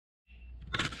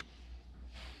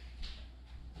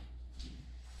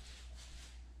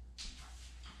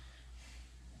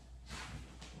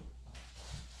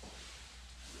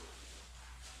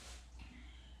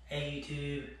Hey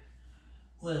YouTube,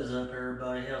 what is up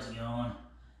everybody? How's it going?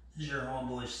 This is your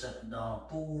homeboy Stephen Donald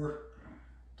 4.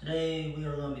 Today we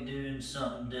are going to be doing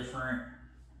something different.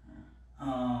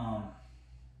 I'm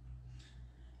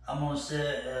going to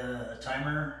set a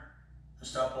timer, a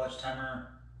stopwatch timer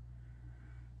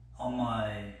on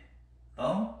my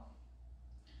phone,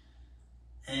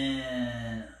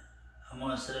 and I'm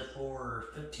going to set it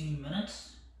for 15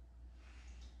 minutes.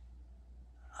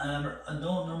 I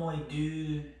don't normally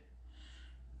do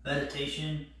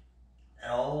meditation at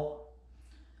all,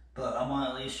 but I'm gonna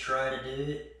at least try to do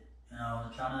it, you know,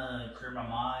 to kind of clear my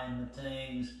mind and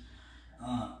things.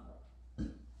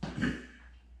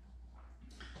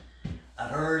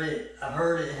 I've heard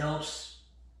it helps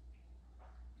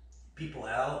people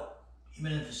out,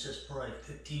 even if it's just for like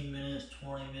 15 minutes,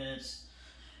 20 minutes,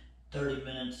 30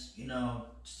 minutes, you know,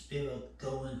 just to be able to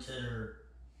go into their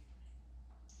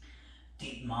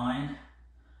deep mind.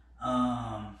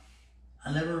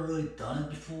 I never really done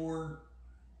it before.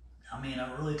 I mean,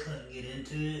 I really couldn't get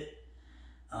into it.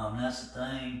 That's the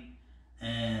thing.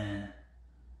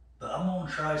 But I'm gonna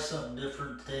try something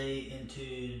different today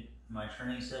into my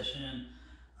training session.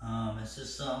 It's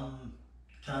just something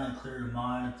to kind of clear the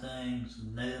mind of things,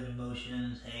 negative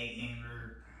emotions, hate,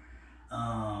 anger,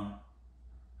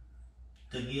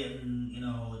 to getting, you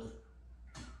know,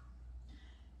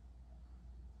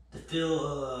 the feel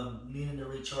of needing to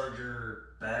recharge your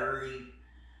battery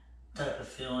type of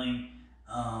feeling.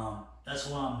 That's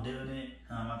why I'm doing it.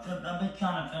 I've been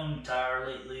kind of feeling tired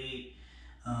lately.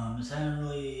 Just haven't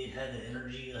really had the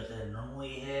energy like I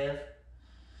normally have.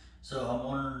 So I'm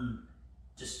wondering,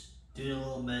 just doing a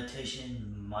little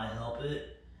meditation might help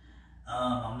it.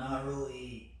 I'm not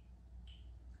really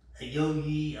a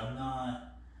yogi. I'm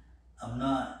not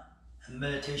a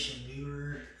meditation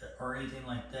guru or anything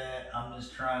like that. I'm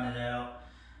just trying it out.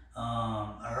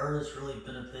 I heard it's really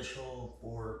beneficial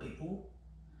for people,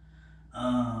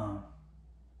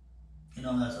 you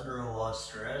know, that's under a lot of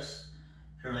stress.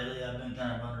 Here lately, I've been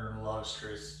kind of under a lot of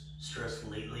stress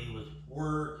lately with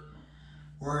work,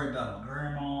 worried about my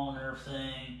grandma and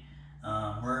everything,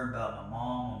 worried about my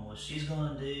mom and what she's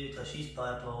going to do because she's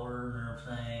bipolar and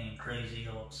everything, and crazy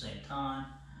all at the same time.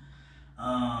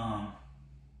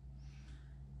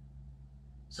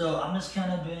 So I'm just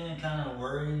kind of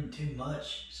worrying too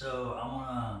much. So I want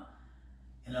to,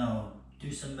 you know, do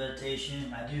some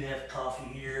meditation. I do have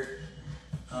coffee here.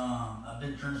 I've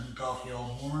been drinking coffee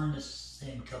all morning. This is the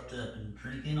same cup that I've been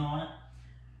drinking on it.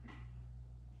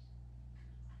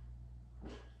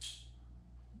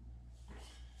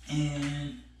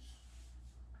 And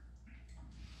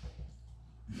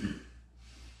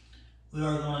we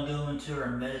are going to go into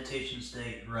our meditation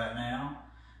state right now.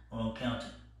 We'll count to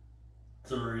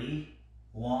 3,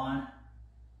 1,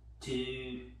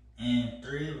 2, and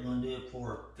 3. We're going to do it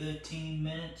for 15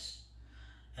 minutes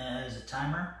as a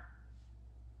timer.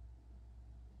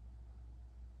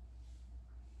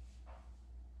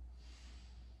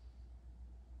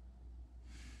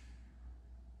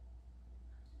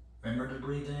 Remember to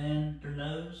breathe in through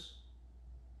nose.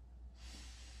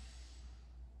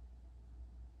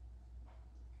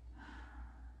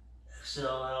 Exhale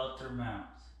out through mouth.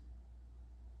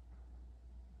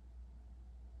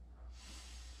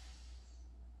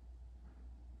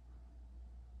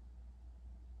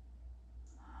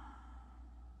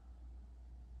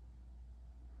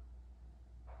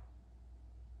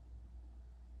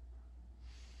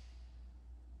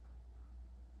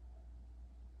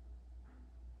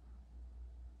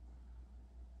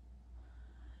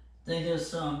 Think of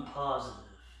something positive.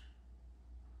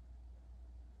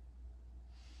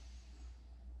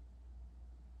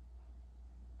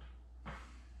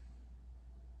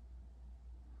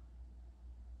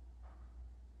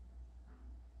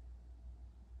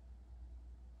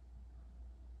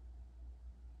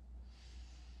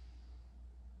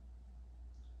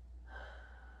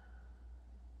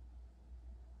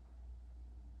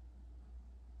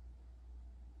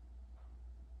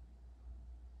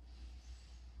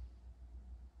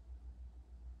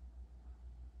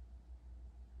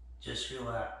 Just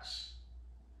relax.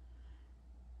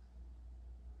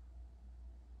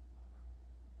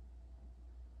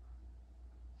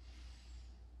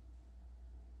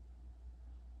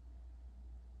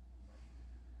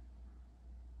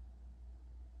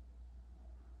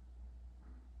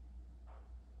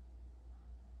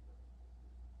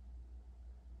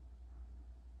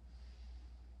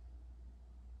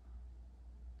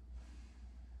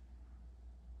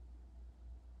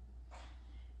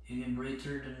 You can breathe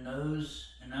through the nose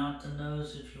and out the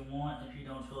nose if you want, if you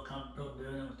don't feel comfortable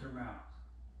doing it with your mouth.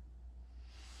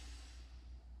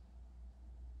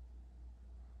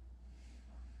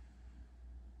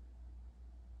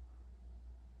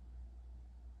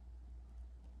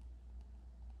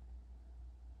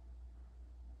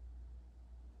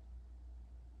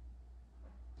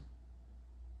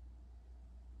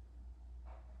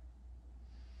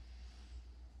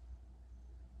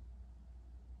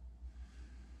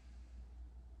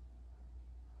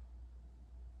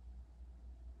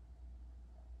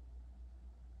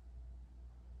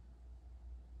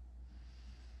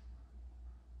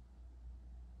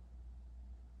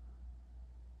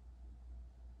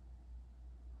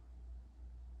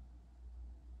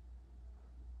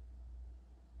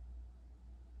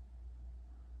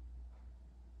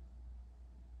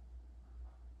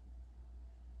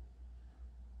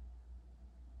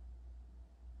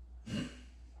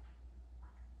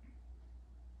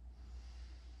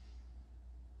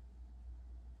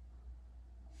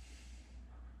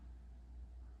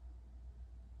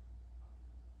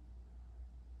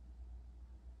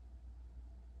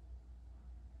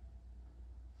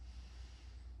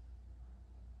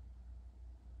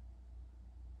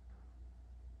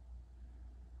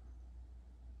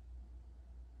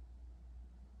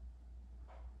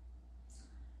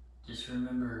 Just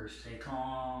remember, stay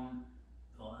calm,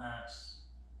 relax.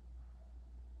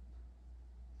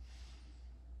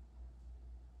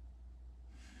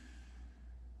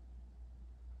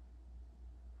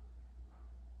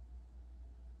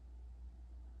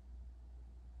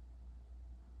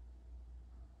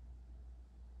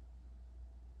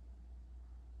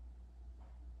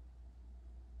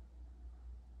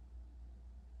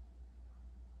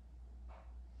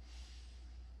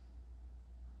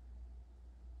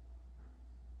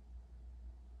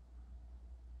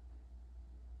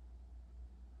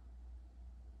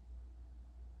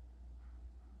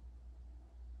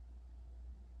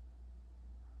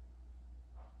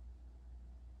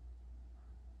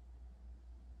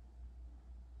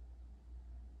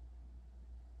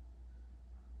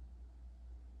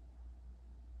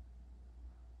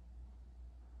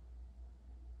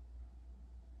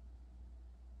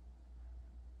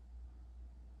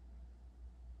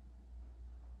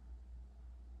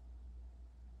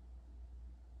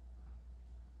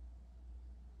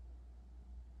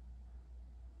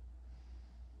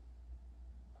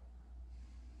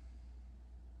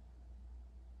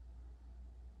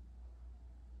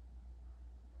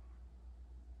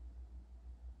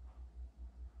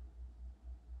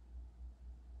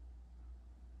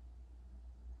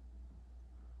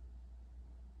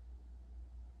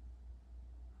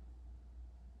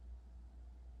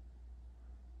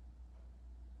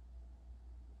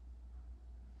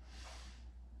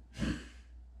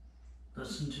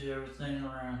 Listen to everything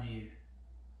around you.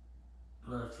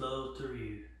 Blood flow through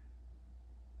you.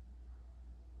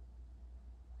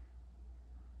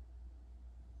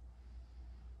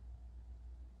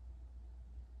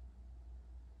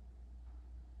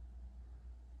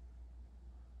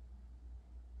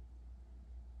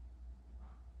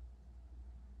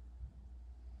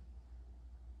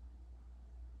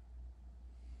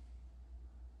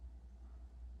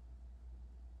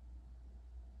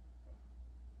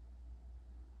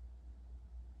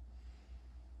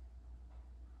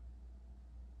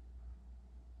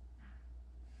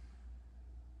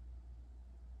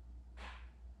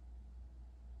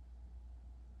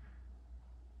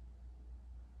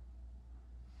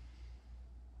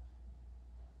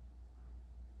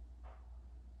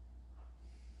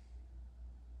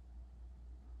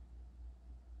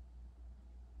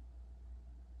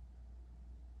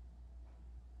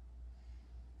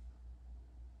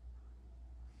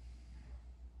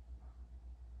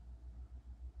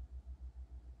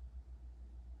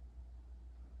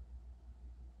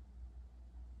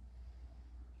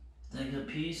 Think of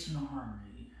peace and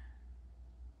harmony.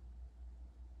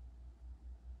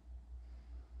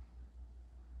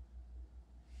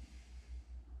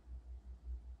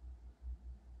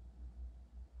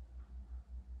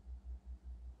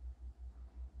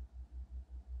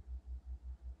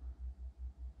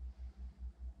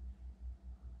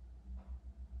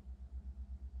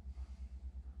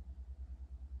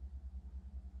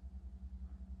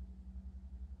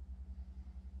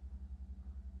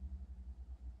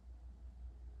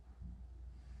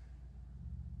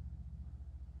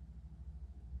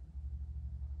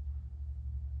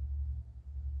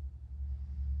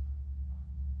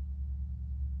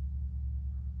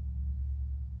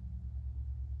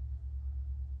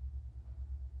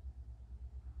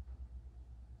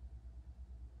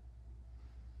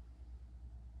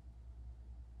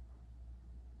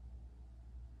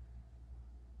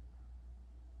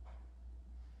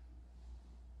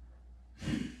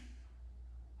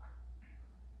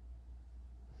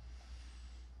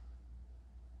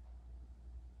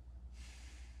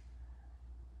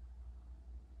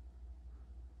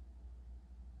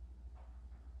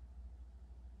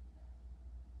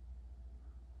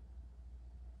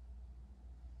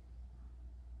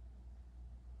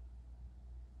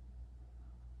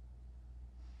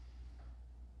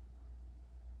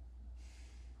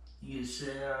 You can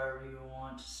sit however you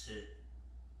want to sit.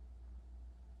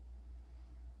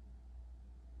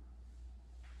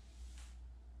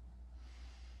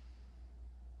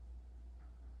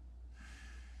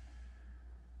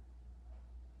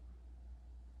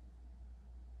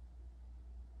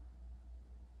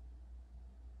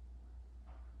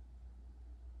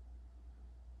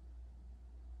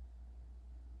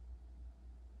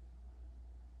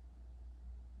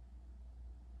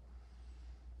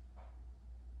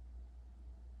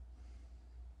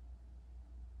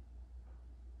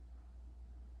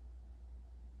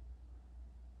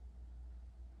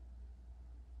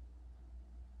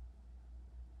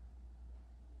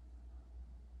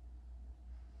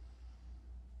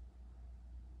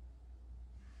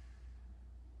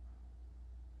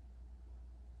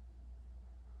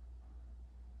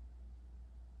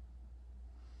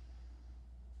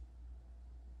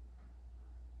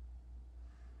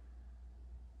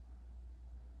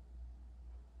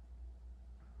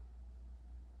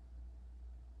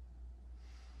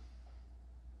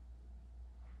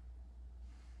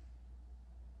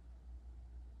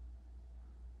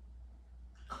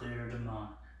 clear the mind.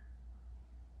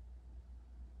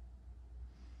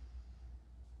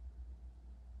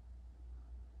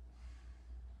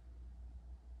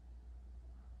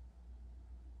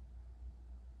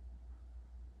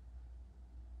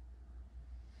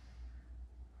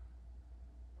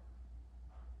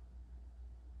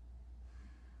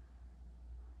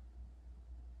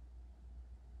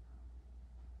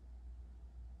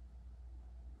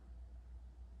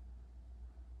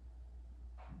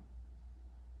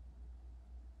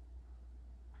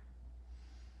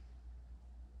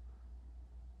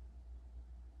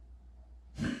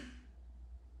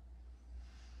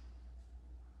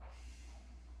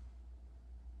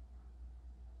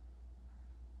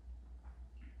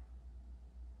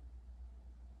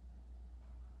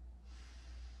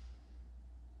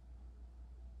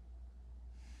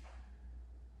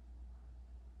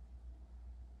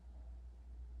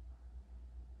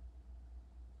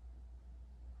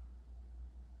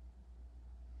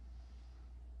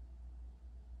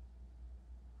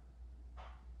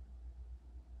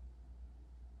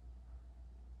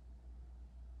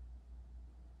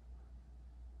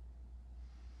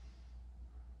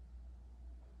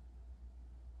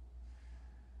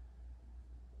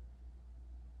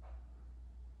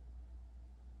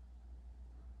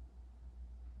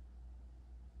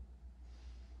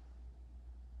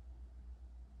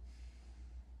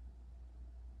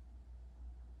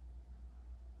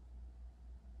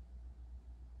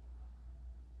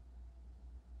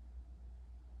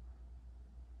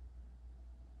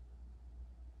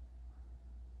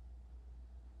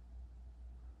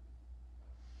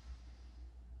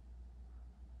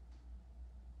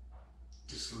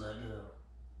 Just let go.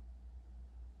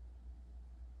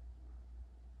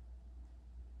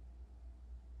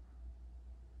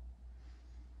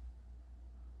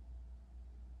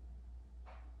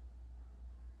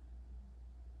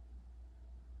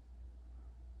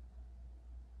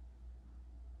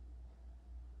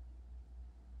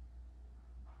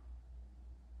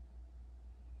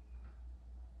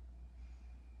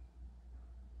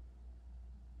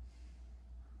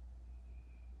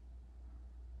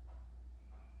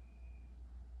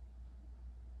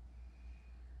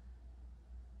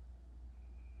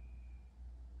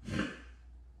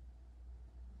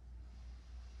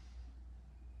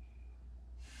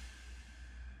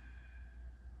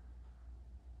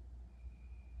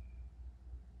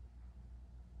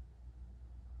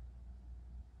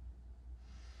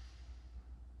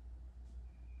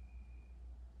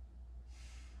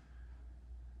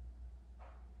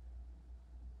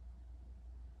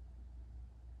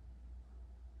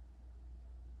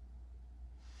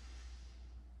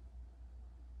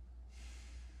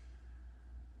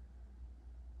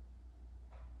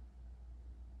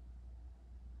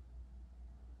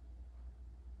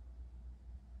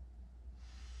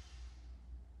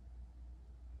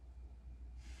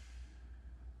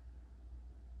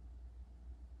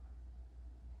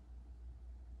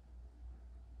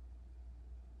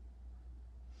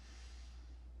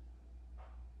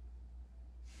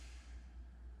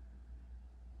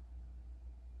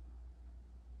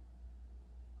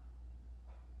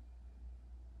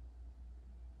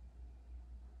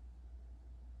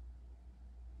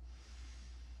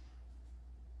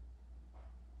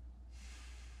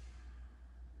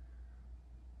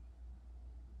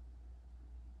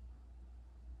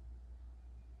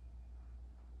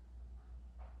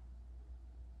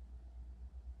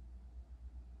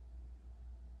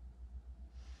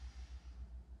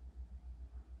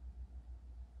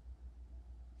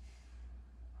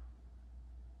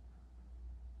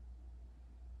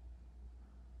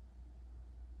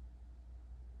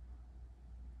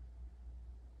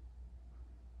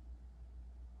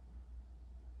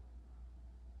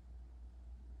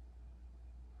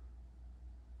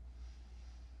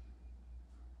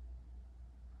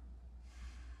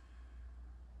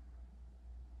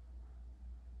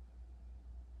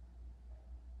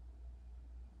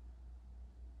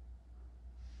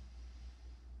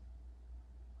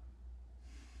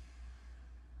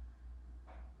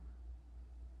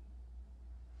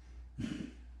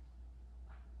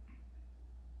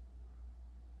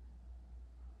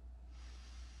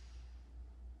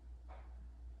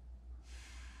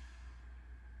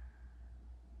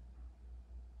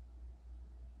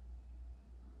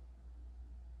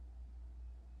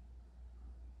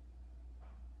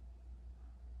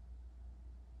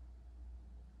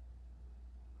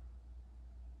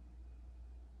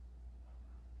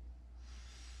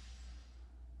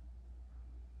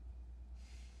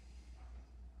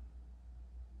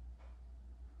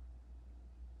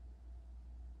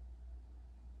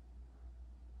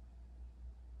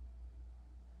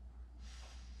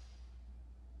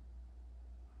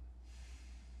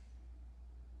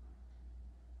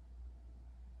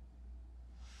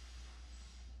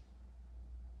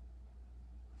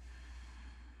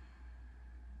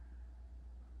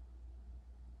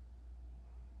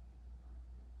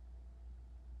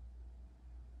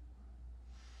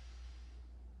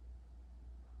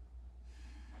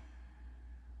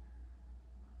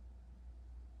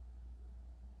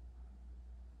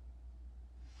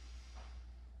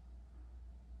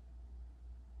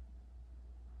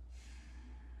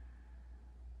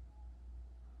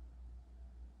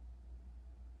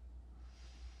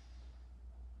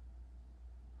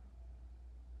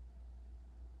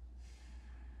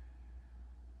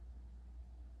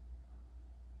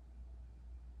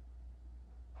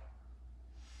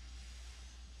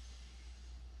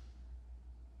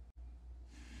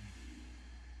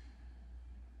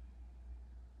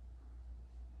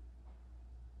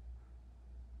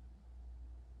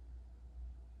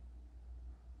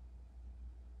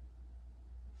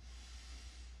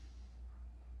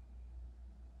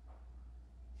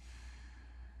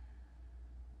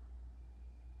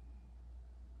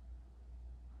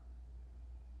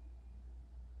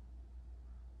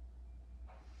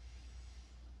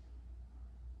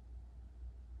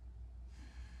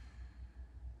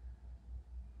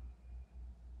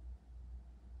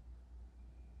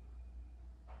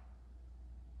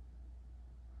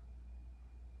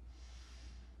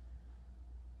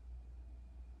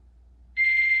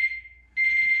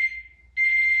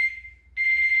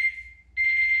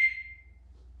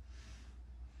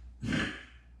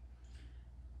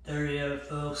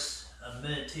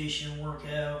 meditation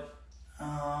workout.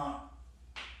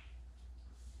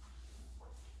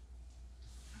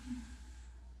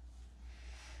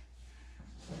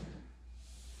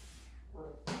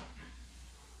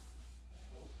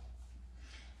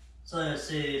 So like I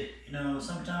said, you know,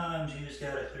 sometimes you just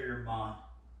gotta clear your mind.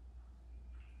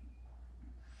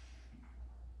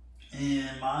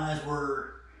 And my eyes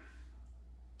were,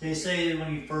 they say that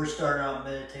when you first start out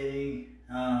meditating,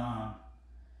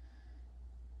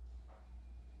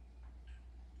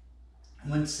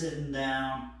 when sitting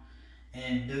down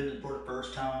and doing it for the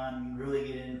first time, you really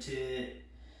get into it,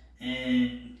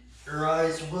 and your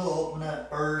eyes will open at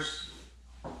first,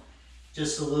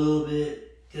 just a little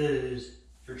bit, because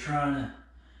you're trying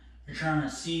to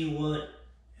see what,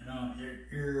 you know,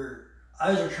 your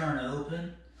eyes are trying to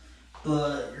open,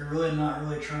 but you're really not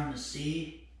really trying to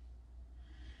see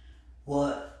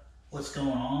what's going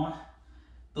on.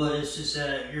 But it's just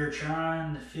that you're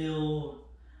trying to feel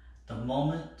the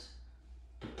moment,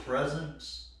 the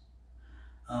presence.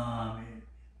 You're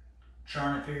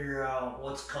trying to figure out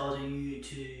what's causing you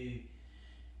to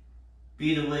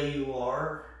be the way you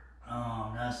are.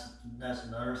 That's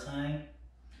another thing.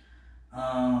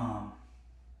 But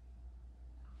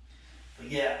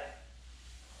yeah.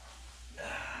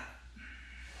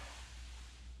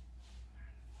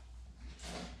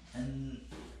 And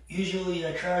usually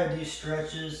I try to do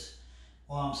stretches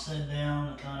while I'm sitting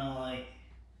down, kind of like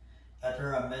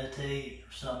after I meditate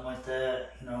or something like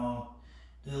that, you know,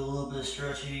 do a little bit of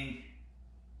stretching.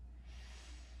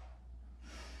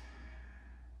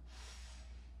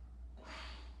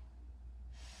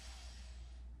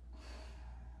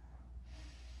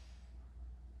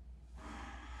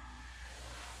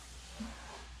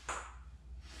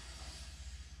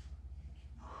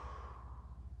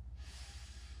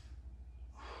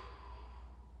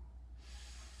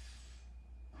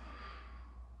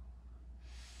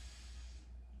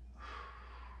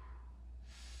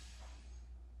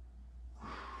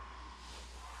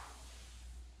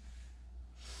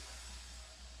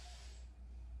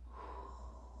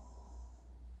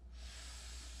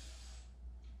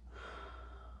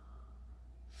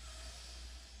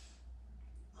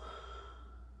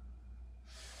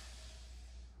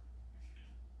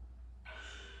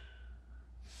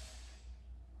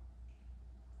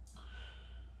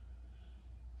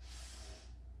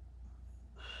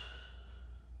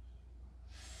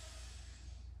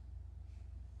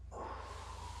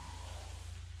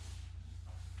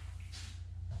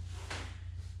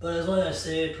 But as like I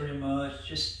said, pretty much,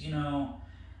 just, you know,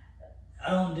 I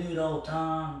don't do it all the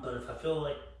time, but if I feel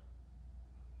like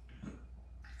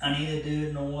I need to do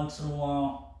it once in a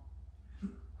while,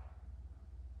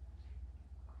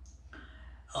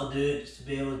 I'll do it just to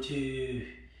be able to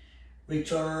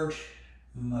recharge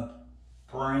my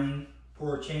brain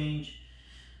for a change,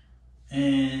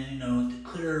 and, you know, to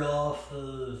clear it off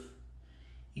of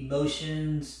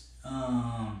emotions,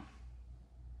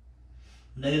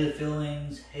 negative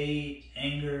feelings, hate,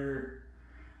 anger,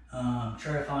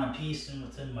 try to find peace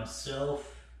within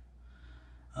myself.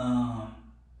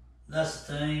 That's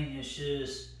the thing. It's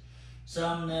just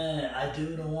something that I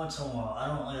do once in a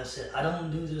while. Like I said, I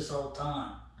don't do this all the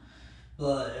time.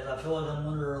 But if I feel like I'm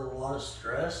under a lot of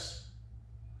stress,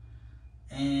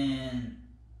 and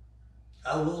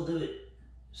I will do it.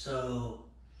 So,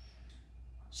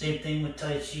 same thing with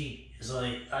Tai Chi. It's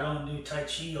like, I don't do Tai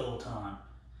Chi all the time.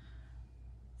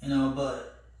 You know,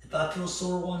 but if I feel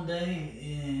sore one day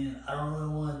and I don't really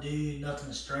want to do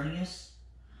nothing strenuous,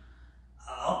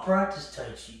 I'll practice Tai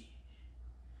Chi.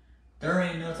 There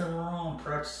ain't nothing wrong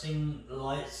practicing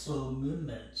light, slow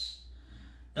movements.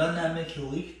 Doesn't that make you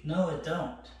weak? No, it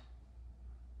don't.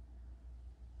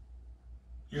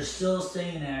 You're still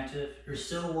staying active. You're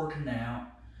still working out.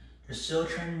 You're still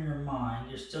training your mind.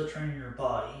 You're still training your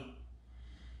body.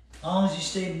 As long as you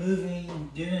stay moving,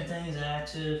 doing things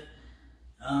active.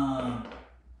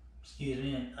 Excuse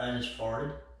me, I just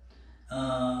farted.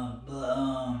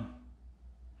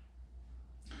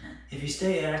 If you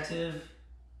stay active,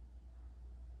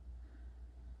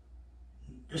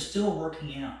 you're still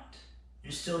working out.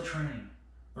 You're still training,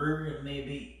 wherever it may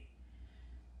be.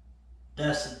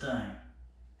 That's the thing.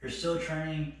 You're still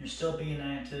training, you're still being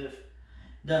active.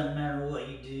 Doesn't matter what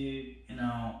you do, you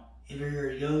know, either you're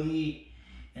a yogi,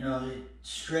 you know,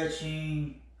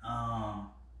 stretching,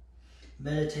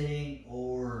 meditating,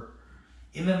 or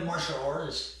even martial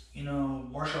artists. You know,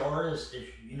 martial artists, if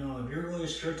you're really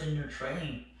strict in your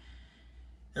training,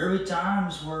 there'll be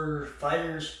times where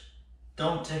fighters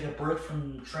don't take a break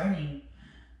from training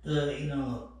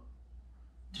to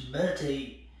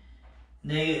meditate,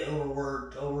 they get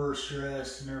overworked,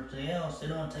 overstressed, and everything else. They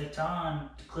don't take time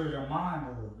to clear their mind a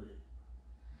little bit.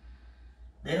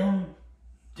 They don't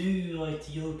do like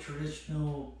the old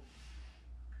traditional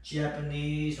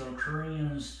Japanese or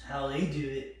Koreans, how they do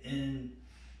it in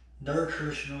their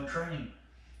traditional training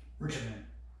regimen.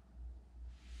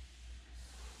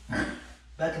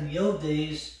 Back in the old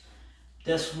days,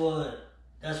 that's what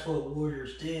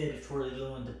warriors did before they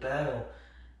go into battle.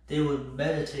 They would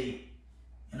meditate,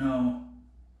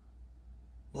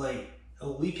 like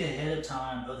a week ahead of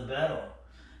time of the battle,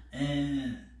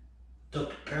 and they'll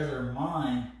prepare their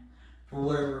mind for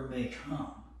whatever may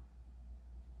come.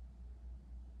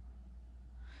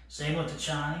 Same with the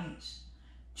Chinese,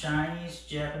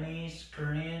 Japanese,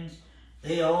 Koreans.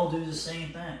 They all do the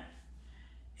same thing.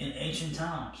 In ancient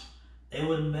times, they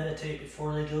would meditate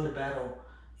before they go to battle,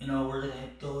 where they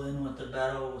go in with the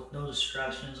battle with no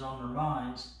distractions on their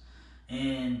minds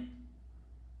and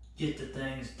get the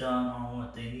things done on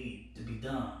what they need to be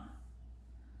done.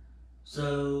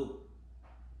 So,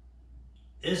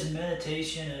 is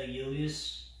meditation a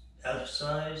yogic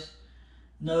exercise?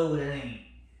 No, it ain't.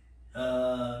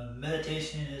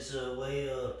 Meditation is a way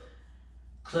of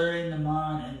clearing the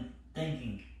mind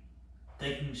and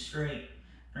thinking straight,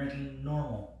 thinking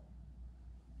normal.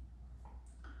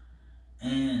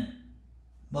 And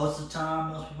most of the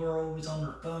time, most people are always on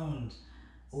their phones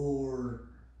or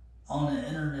on the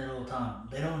internet all the time.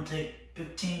 They don't take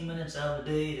 15 minutes out of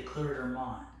the day to clear their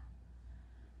mind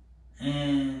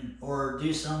or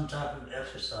do some type of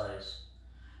exercise.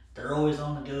 They're always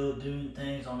on the go doing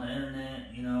things on the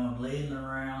internet, laying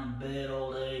around in bed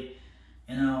all day.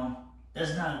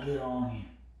 That's not good on you.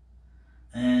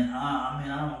 And I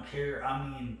don't care.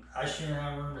 I shouldn't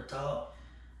have room to talk.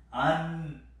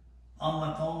 I'm on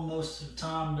my phone most of the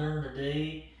time during the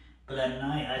day, but at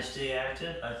night I stay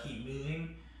active. I keep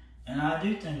moving, and I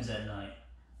do things at night.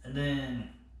 And then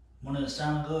when it's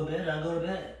time to go to bed, I go to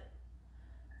bed.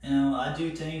 I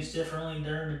do things differently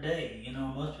during the day.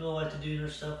 Most people like to do their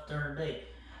stuff during the day.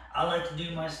 I like to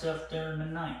do my stuff during the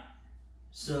night.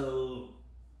 So,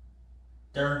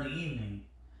 during the evening.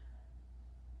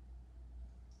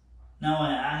 Now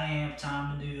I have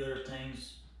time to do other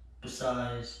things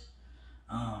besides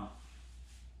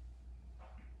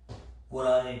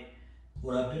what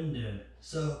I've been doing.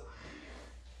 So,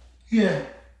 yeah.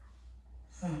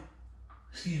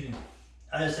 Excuse me.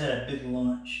 I just had a big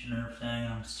lunch and everything.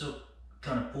 I'm still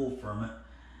kind of full from it.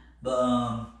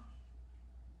 But,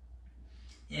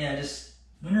 yeah, just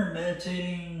when you're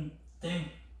meditating, think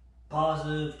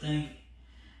positive, think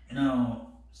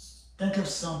of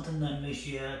something that makes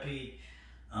you happy.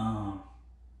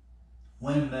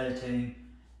 When meditating,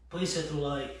 please hit the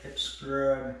like, hit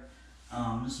subscribe.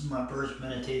 This is my first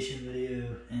meditation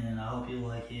video, and I hope you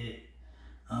like it.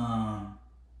 I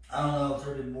don't know if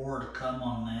there'll be more to come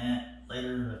on that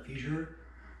later in the future,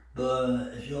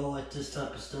 but if y'all like this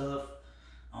type of stuff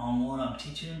on what I'm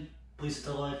teaching, please hit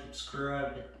the like,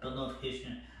 subscribe, hit the bell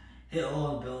notification, hit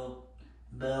all the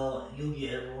bell. You'll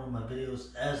get every one of my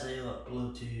videos as they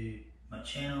upload to my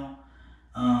channel.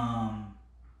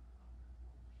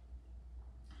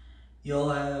 Y'all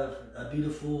have a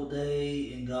beautiful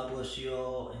day, and God bless you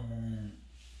all, and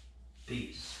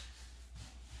peace.